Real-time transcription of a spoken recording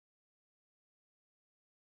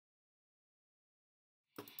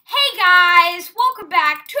Hey guys, welcome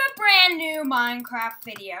back to a brand new Minecraft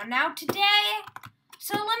video. Now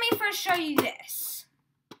so let me first show you this.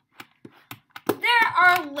 There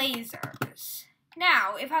are lasers.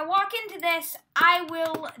 Now, if I walk into this, I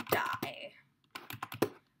will die.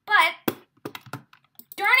 But,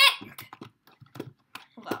 darn it!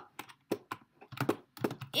 Hold up.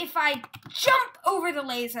 If I jump over the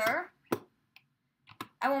laser,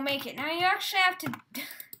 I will make it. Now you actually have to...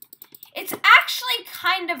 It's actually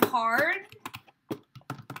kind of hard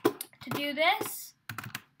to do this.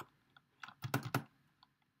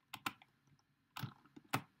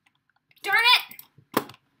 Darn it!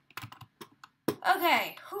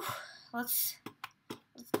 Okay, let's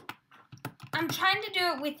I'm trying to do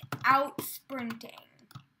it without sprinting.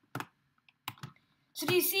 So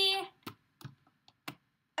do you see?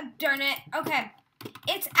 Darn it. Okay.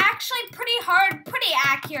 It's actually pretty hard, pretty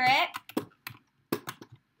accurate.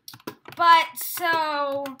 But,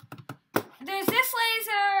 so, there's this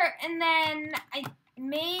laser, and then I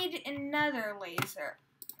made another laser.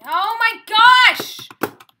 Oh my gosh!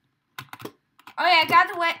 Oh yeah,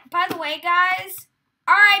 by the way, guys,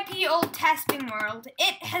 RIP old testing world.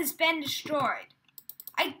 It has been destroyed.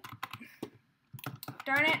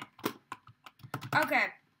 Darn it. Okay.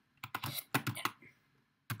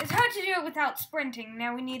 It's hard to do it without sprinting.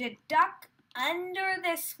 Now we need to duck under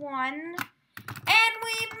this one. And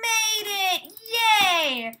we made it!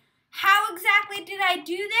 Yay! How exactly did I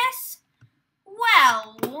do this?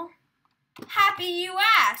 Well, happy you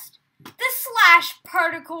asked. The slash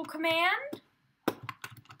particle command.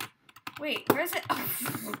 Wait, where is it? Oh,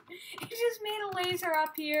 it just made a laser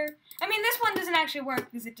up here. I mean, this one doesn't actually work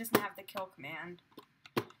because it doesn't have the kill command.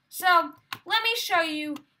 So, let me show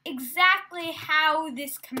you exactly how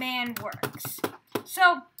this command works.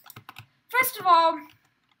 So, first of all,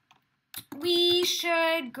 we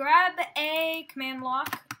should grab a command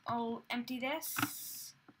block. I'll empty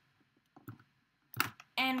this.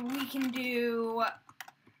 And we can do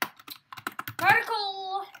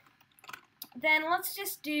particle. Then let's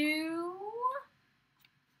just do...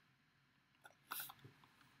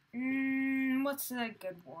 what's a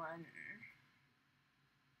good one?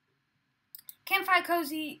 Campfire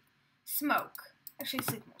Cozy Smoke. Actually,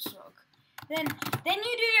 Signal Smoke. Then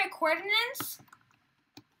you do your coordinates.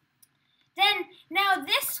 Then, now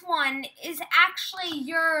this one is actually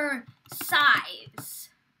your size.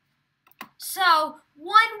 So,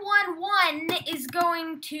 1, 1, 1 is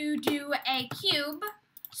going to do a cube.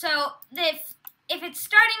 So, if it's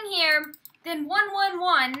starting here, then 1, 1,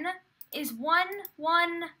 1 is 1,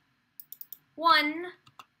 1, 1.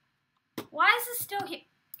 Why is this still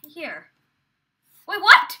here? Wait,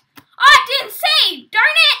 what? Oh, it didn't save!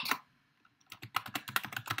 Darn it!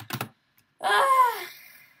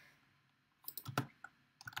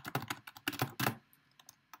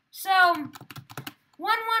 So, 1,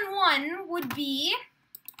 1, 1 would be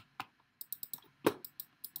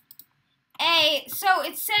so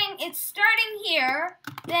it's saying it's starting here,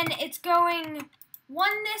 then it's going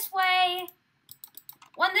 1 this way,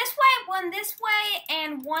 1 this way, 1 this way,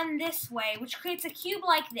 and 1 this way, which creates a cube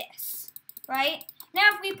like this, right?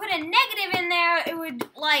 Now, if we put a negative in there, it would,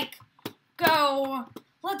 like, go,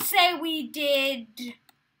 let's say we did,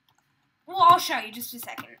 well, I'll show you just a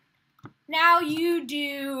second. Now you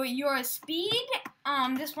do your speed.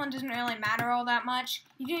 This one doesn't really matter all that much.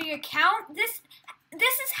 You do your count. This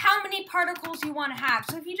is how many particles you want to have.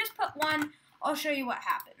 So if you just put 1, I'll show you what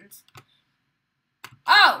happens.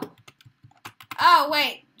 Oh,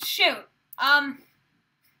 wait, shoot. I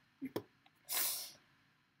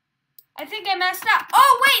think I messed up.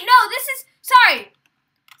 Oh, wait, no, this is, sorry.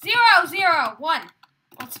 0, 0, 1.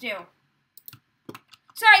 Let's do.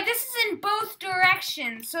 Sorry, this is in both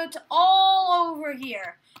directions, so it's all over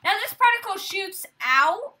here. Now this particle shoots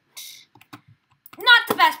out. Not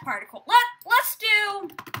the best particle. Let's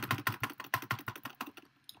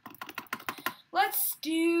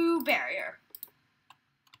do barrier.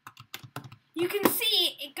 You can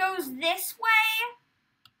see it goes this way.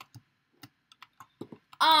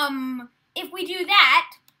 If we do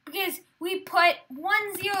that, because we put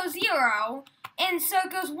 1, 0, 0, and so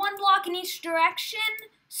it goes 1 block in each direction.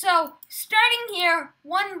 So, starting here,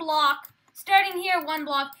 1 block. Starting here, 1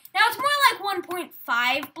 block. Now, it's more like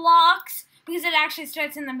 1.5 blocks, because it actually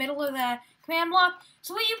starts in the middle of the command block.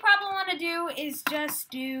 So, what you probably want to do is just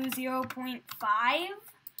do 0.5.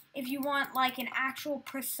 If you want, like, an actual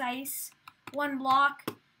precise 1 block.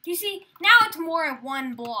 Do you see? Now it's more of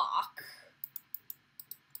 1 block.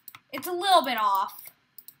 It's a little bit off.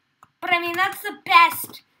 But, I mean, that's the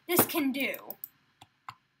best this can do.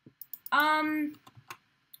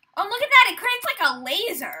 Oh, look at that. It creates like a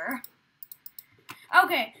laser.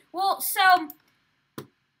 Okay, well, so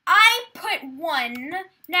I put 1.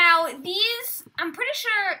 Now, these, I'm pretty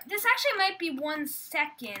sure, this actually might be 1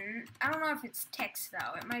 second. I don't know if it's ticks,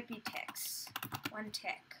 though. It might be ticks. 1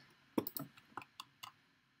 tick.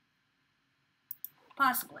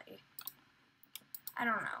 Possibly. I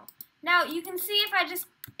don't know. Now, you can see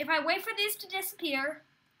if I wait for these to disappear,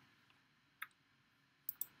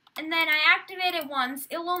 and then I activate it once,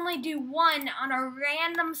 it'll only do 1 on a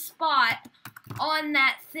random spot on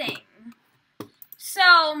that thing.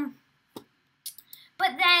 So,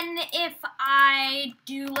 but then if I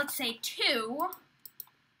do, let's say 2,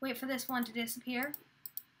 wait for this 1 to disappear,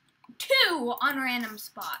 2 on random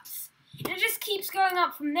spots. And it just keeps going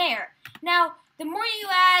up from there. Now, the more you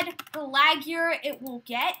add, the laggier it will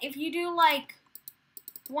get. If you do like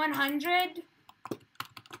 100,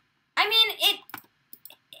 I mean,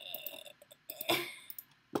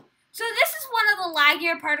 so this is one of the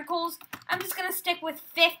laggier particles. I'm just going to stick with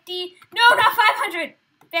 50. No, not 500.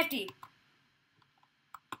 50.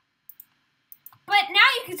 But now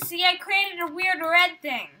you can see I created a weird red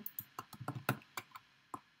thing.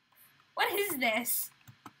 What is this?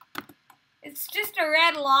 It's just a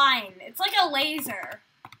red line. It's like a laser.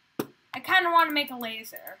 I kind of want to make a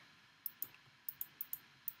laser.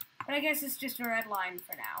 But I guess it's just a red line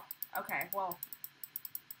for now. Okay, well.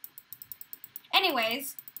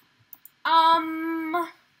 Anyways.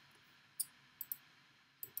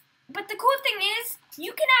 But the cool thing is,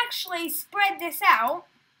 you can actually spread this out.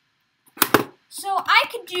 So I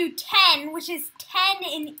could do 10, which is 10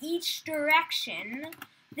 in each direction.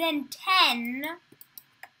 Then 10.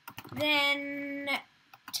 Then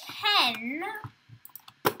 10.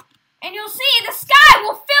 And you'll see the sky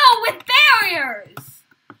will fill with barriers.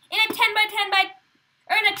 In a 10 by 10 by,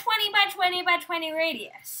 or in a 20 by 20 by 20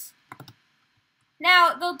 radius.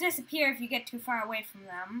 Now, they'll disappear if you get too far away from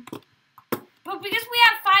them. But because we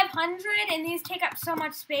have 500 and these take up so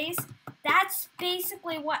much space, that's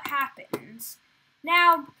basically what happens.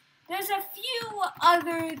 Now, there's a few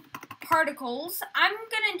other particles. I'm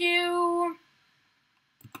gonna do...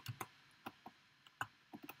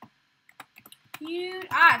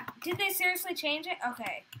 did they seriously change it?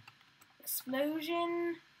 Okay.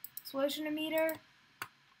 Explosionometer.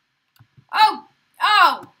 Oh!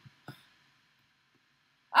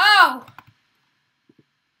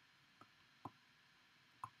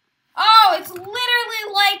 Oh, it's literally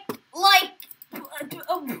like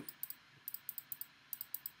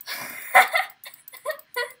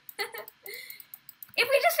if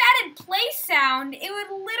we just added play sound, it would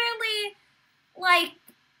literally, like,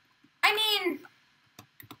 I mean,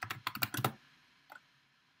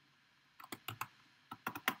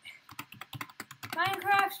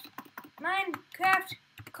 Minecraft,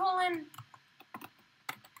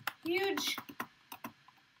 huge.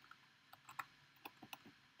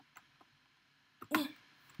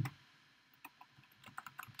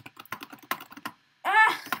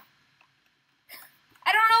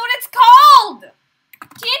 I don't know what it's called.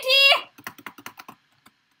 TNT?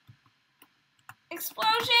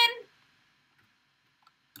 Explosion?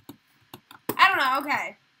 I don't know,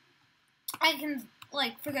 okay. I can,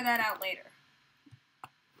 like, figure that out later.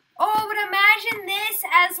 Oh, but imagine this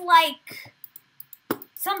as, like,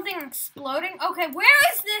 something exploding. Okay, where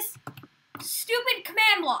is this stupid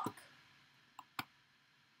command block?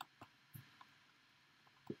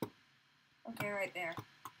 Okay, right there.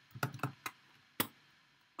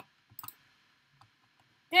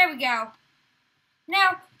 There we go.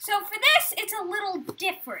 Now, so for this, it's a little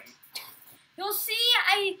different. You'll see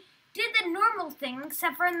I did the normal thing,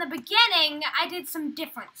 except for in the beginning, I did some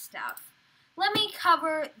different stuff. Let me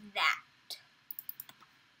cover that.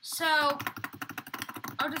 So,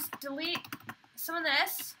 I'll just delete some of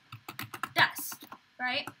this dust,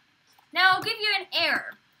 right? Now, I'll give you an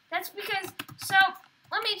error. That's because, so,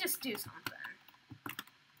 let me just do something.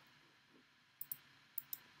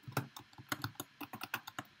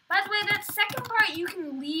 By the way, that second part you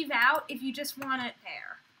can leave out if you just want it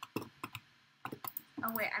there.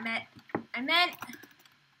 Oh, wait, I meant,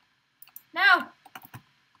 no.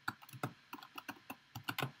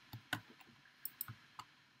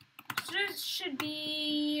 This should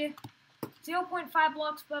be 0.5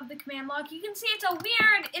 blocks above the command block. You can see it's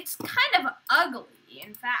kind of ugly,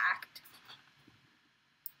 in fact.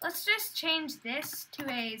 Let's just change this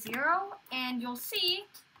to a 0, and you'll see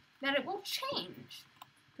that it will change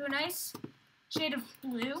to a nice shade of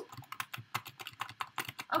blue.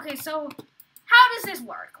 Okay, so how does this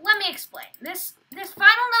work? Let me explain. This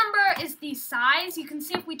final number is the size. You can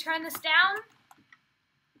see if we turn this down,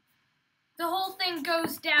 the whole thing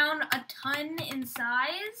goes down a ton in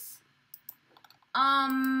size.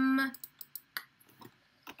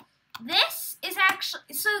 This is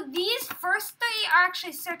actually, so these first three are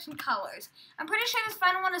actually certain colors. I'm pretty sure this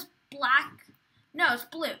final one is black. No, it's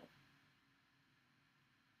blue.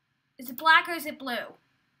 Is it black or is it blue?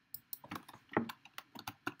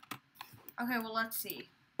 Okay, well, let's see.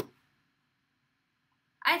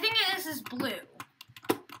 I think this is blue.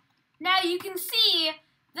 Now, you can see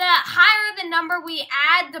the higher the number we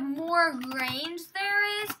add, the more range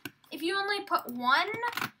there is. If you only put one,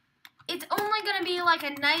 it's only going to be like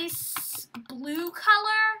a nice blue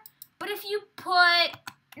color. But if you put...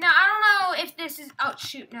 Now, I don't know if this is... Oh,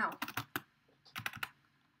 shoot, no.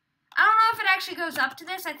 I don't know if it actually goes up to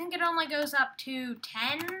this. I think it only goes up to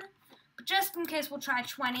 10. But just in case, we'll try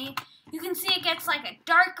 20. You can see it gets like a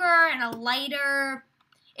darker and a lighter.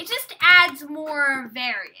 It just adds more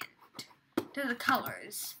variant to the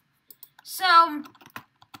colors. So,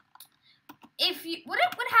 if you... What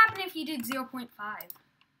would happen if you did 0.5?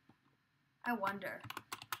 I wonder.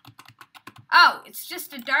 Oh, it's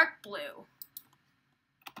just a dark blue.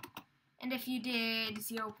 And if you did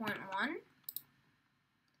 0.1,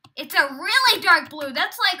 it's a really dark blue.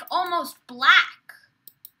 That's like almost black.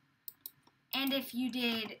 And if you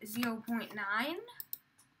did 0.9,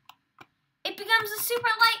 it becomes a super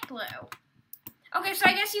light blue. Okay, so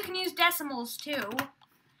I guess you can use decimals too.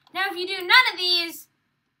 Now, if you do none of these,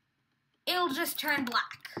 it'll just turn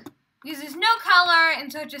black. Because there's no color,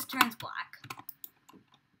 and so it just turns black.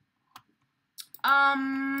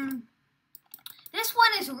 This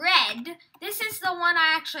one is red. This is the one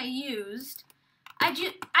I actually used. I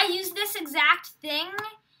used this exact thing,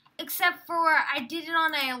 except for I did it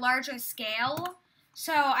on a larger scale.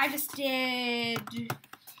 So I just did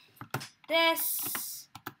this,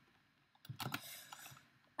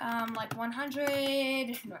 like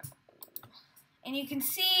 100, and you can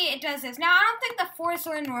see it does this. Now, I don't think the force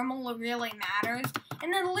or normal really matters.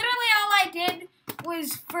 And then literally all I did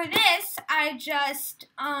was, for this, I just,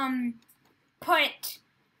 put,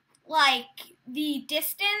 like, the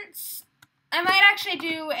distance. I might actually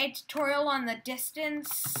do a tutorial on the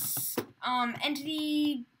distance,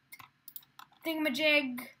 entity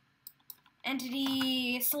thingamajig,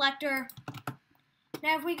 entity selector.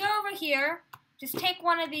 Now, if we go over here, just take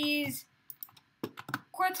one of these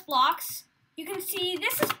quartz blocks. You can see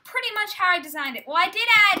this is pretty much how I designed it. Well, I did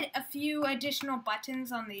add a few additional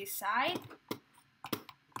buttons on the side,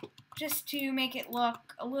 just to make it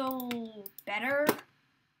look a little better.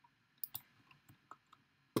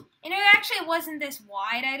 And it actually wasn't this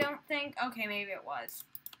wide, I don't think. Okay, maybe it was.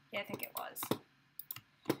 Yeah, I think it was.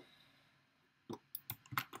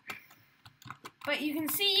 But you can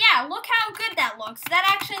see, yeah, look how good that looks. That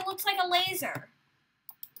actually looks like a laser.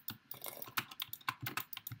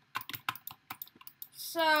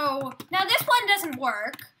 So, now this one doesn't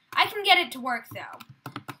work. I can get it to work, though.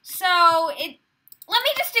 So, let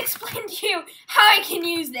me just explain to you how I can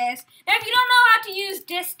use this. Now, if you don't know how to use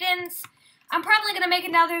distance, I'm probably going to make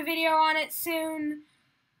another video on it soon.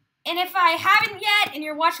 And if I haven't yet, and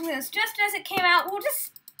you're watching this just as it came out, I'm going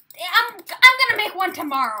to make one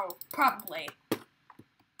tomorrow, probably.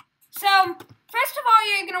 So, first of all,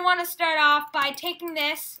 you're going to want to start off by taking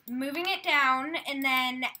this, moving it down, and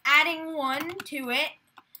then adding 1 to it.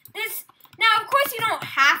 Now, of course, you don't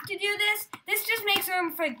have to do this. This just makes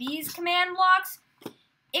room for these command blocks.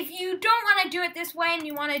 If you don't want to do it this way and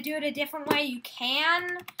you want to do it a different way, you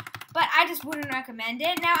can. But I just wouldn't recommend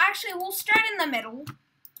it. Now, actually, we'll start in the middle.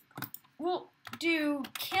 We'll do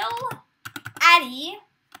kill Addy,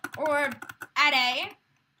 or Addy.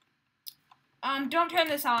 Don't turn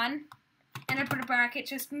this on. And I put a bracket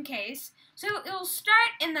just in case. So it'll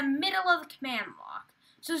start in the middle of the command block.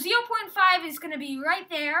 So 0.5 is going to be right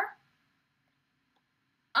there.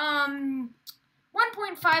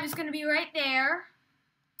 1.5 is going to be right there.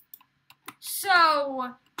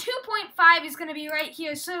 So 2.5 is going to be right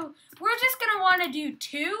here. So we're just going to want to do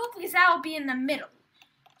 2 because that will be in the middle.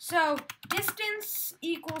 So distance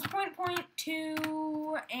equals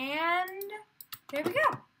 0.2, and there we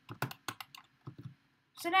go.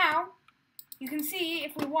 So now you can see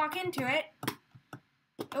if we walk into it,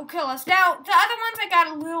 it'll kill us. Now the other ones I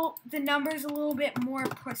got the numbers a little bit more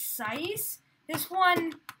precise. This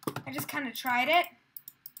one I just kind of tried it,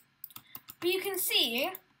 but you can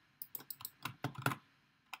see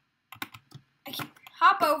I can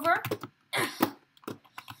hop over.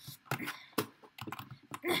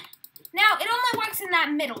 Now, it only works in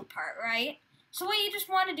that middle part, right? So what you just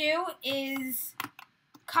want to do is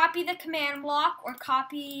copy the command block or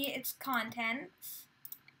copy its contents.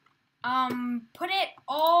 Put it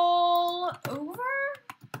all over.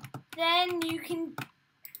 Then you can...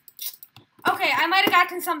 Okay, I might have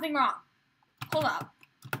gotten something wrong. Hold up.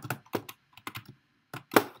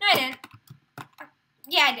 No, I didn't.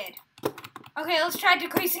 Yeah, I did. Okay, let's try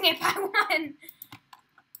decreasing it by 1.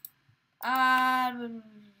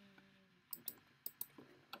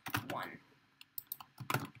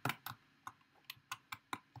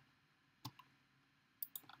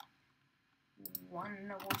 1.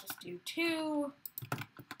 We'll just do 2.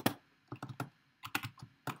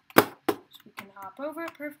 So we can hop over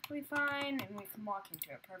it perfectly fine, and we can walk into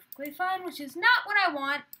it perfectly fine, which is not what I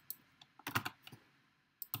want.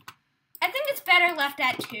 I think it's better left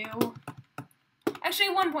at 2. Actually,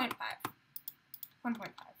 1.5. 1.5.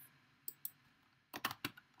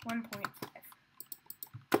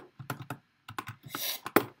 1.5.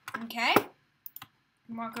 Okay.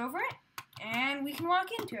 Walk over it. And we can walk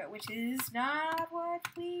into it, which is not what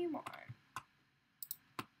we want.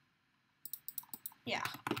 Yeah.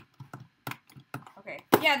 Okay.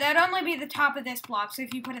 Yeah, that'd only be the top of this block, so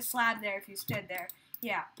if you put a slab there, if you stood there.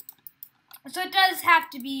 Yeah. So it does have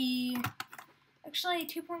to be... Actually,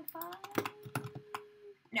 2.5?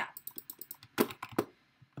 No.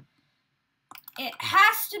 It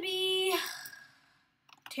has to be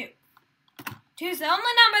 2. 2 is the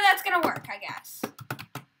only number that's going to work, I guess.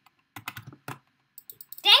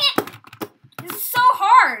 Dang it! This is so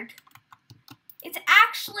hard. It's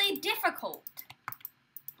actually difficult.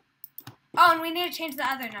 Oh, and we need to change the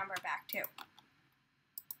other number back, too.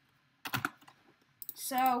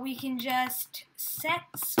 So we can just set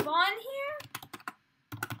spawn here.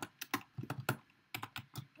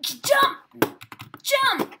 Jump!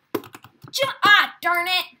 Jump! Jump! Ah, darn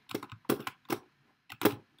it!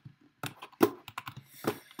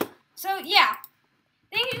 So, yeah.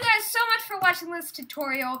 Thank you guys so much for watching this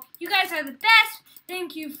tutorial. You guys are the best.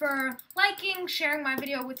 Thank you for liking, sharing my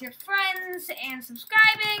video with your friends, and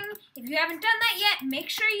subscribing. If you haven't done that yet, make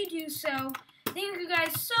sure you do so. Thank you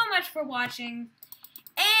guys so much for watching.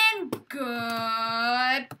 And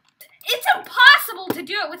good. It's impossible to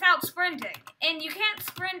do it without sprinting. And you can't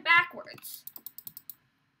sprint backwards.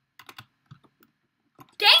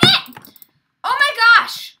 Dang it! Oh my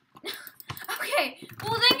gosh! Okay,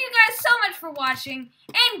 well thank you guys so much for watching,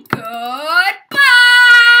 and goodbye!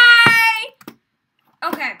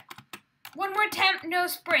 Okay, one more attempt, no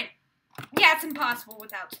sprint. Yeah, it's impossible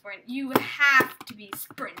without sprint. You have to be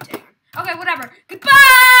sprinting. Okay, whatever. Goodbye!